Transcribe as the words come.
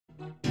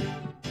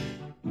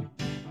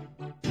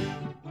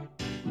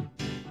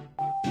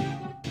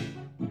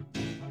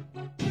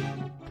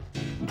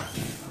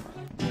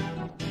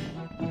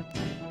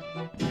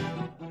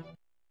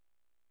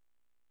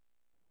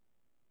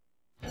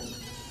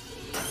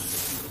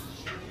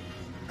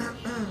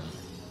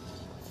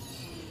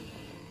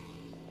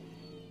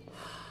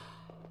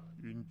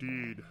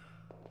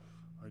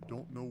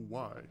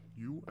why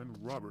you and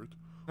Robert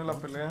En la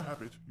want to pelea.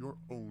 have it your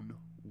own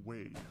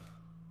way.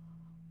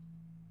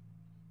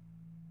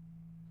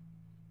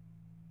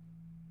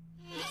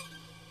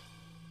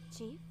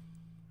 Chief?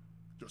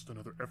 Just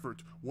another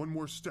effort. One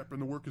more step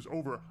and the work is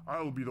over.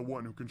 I'll be the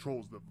one who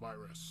controls the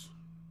virus.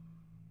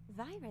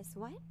 Virus,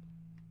 what?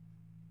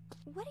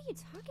 What are you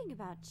talking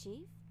about,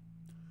 Chief?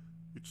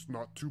 It's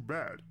not too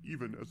bad,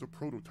 even as a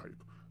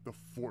prototype. The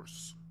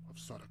force of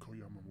Sadako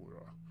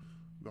Yamamura.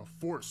 The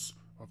force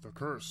of the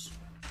curse.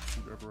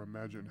 Did you ever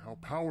imagine how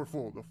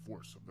powerful the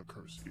force of the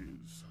curse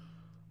is?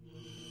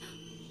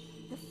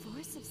 The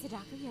force of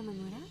Sadako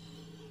Yamamura?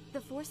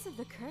 The force of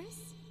the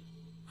curse?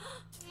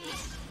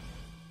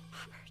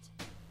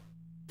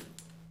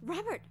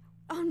 Robert!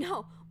 Oh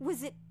no!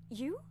 Was it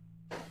you?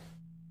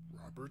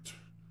 Robert?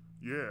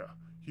 Yeah,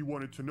 he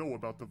wanted to know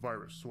about the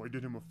virus, so I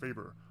did him a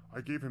favor.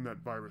 I gave him that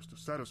virus to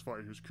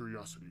satisfy his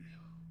curiosity.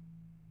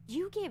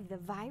 You gave the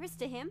virus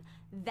to him?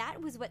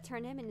 That was what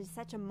turned him into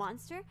such a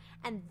monster?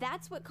 And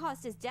that's what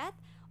caused his death?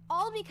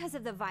 All because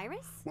of the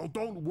virus? Well,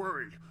 don't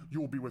worry.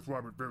 You'll be with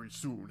Robert very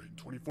soon. In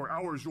 24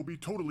 hours, you'll be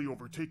totally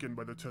overtaken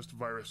by the test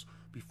virus.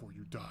 Before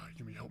you die,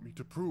 you may help me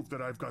to prove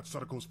that I've got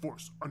Sadako's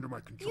force under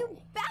my control.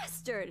 You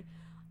bastard!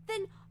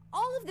 Then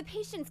all of the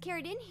patients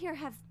carried in here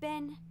have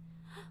been...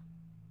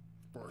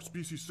 For our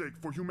species' sake,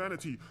 for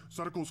humanity,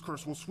 Sadako's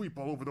curse will sweep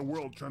all over the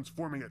world,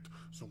 transforming it.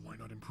 So why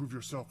not improve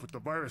yourself with the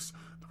virus?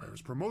 The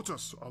virus promotes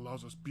us,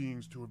 allows us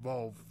beings to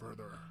evolve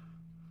further.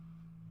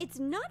 It's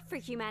not for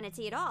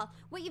humanity at all.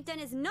 What you've done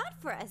is not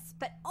for us,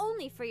 but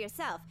only for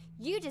yourself.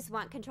 You just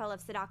want control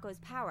of Sadako's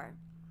power.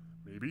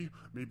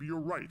 Maybe you're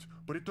right,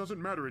 but it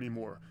doesn't matter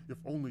anymore. If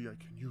only I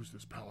can use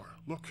this power.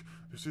 Look,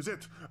 this is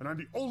it, and I'm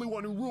the only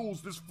one who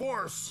rules this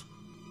force!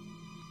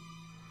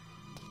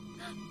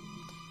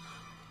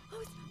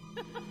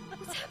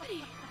 What's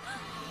happening?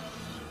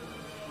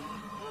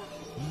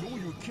 No,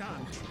 you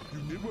can't.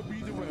 You'll never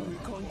be the one who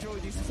control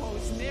this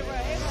force. Never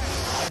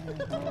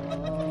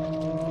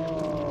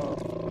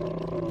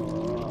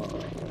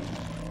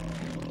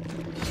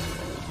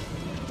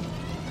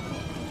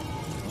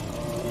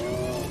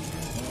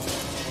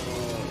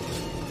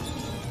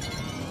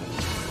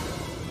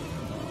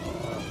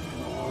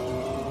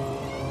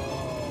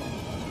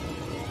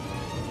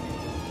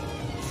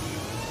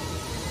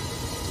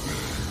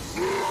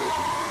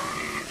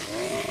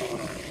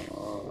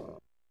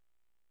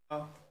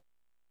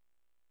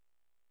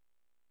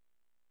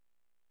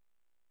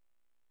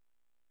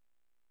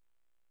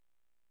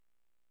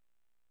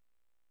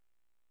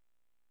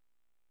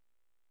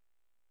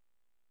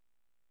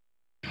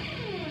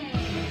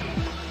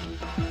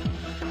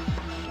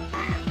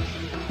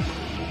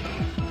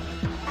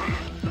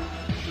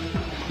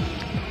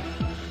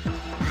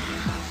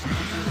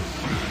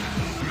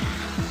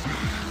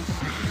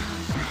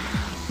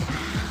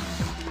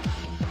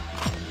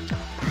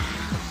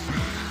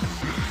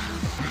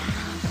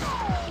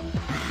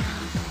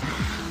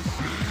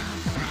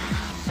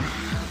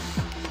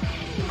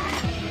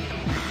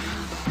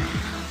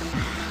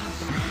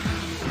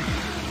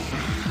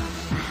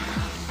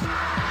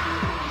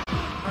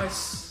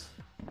Nice.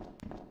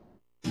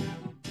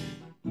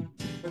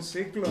 El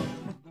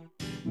ciclo.